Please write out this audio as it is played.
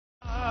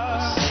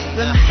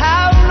then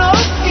have no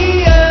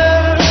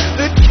fear.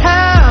 The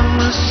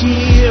camera's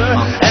here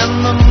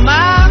and the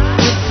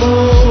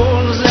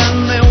microphones, and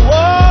they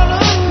wanna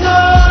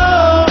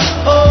know,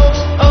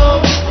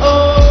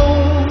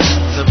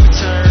 the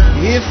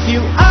return. If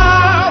you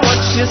are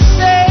what you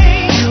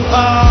say you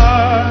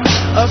are,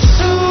 a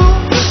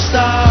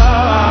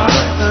superstar,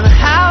 then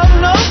have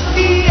no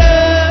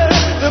fear.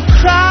 The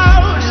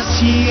crowd is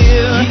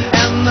here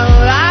and the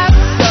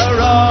lights are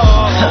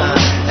on,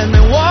 and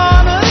they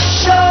wanna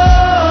show,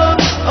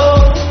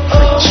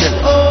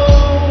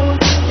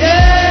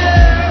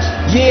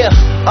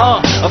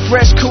 a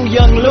fresh, cool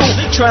young Lou,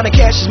 trying to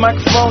cash his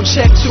microphone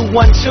check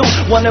 212.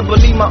 Wanna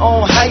believe my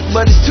own hype,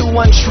 but it's too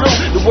untrue.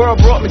 The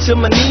world brought me to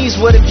my knees,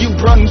 what have you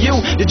brung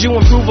you? Did you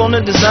improve on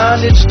the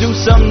design, did you do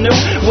something new?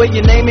 Where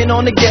your name in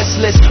on the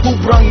guest list, who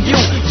brung you?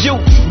 You,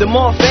 the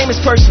more famous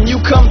person, you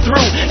come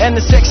through. And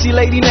the sexy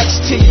lady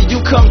next to you, you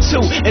come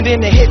too. And then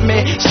the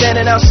hitman,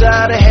 standing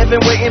outside of heaven,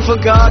 waiting for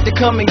God to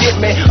come and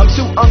get me. I'm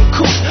too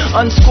uncouth,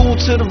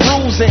 unschooled to the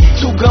rules, and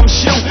too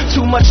gumshoe,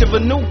 too much of a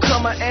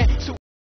newcomer, and too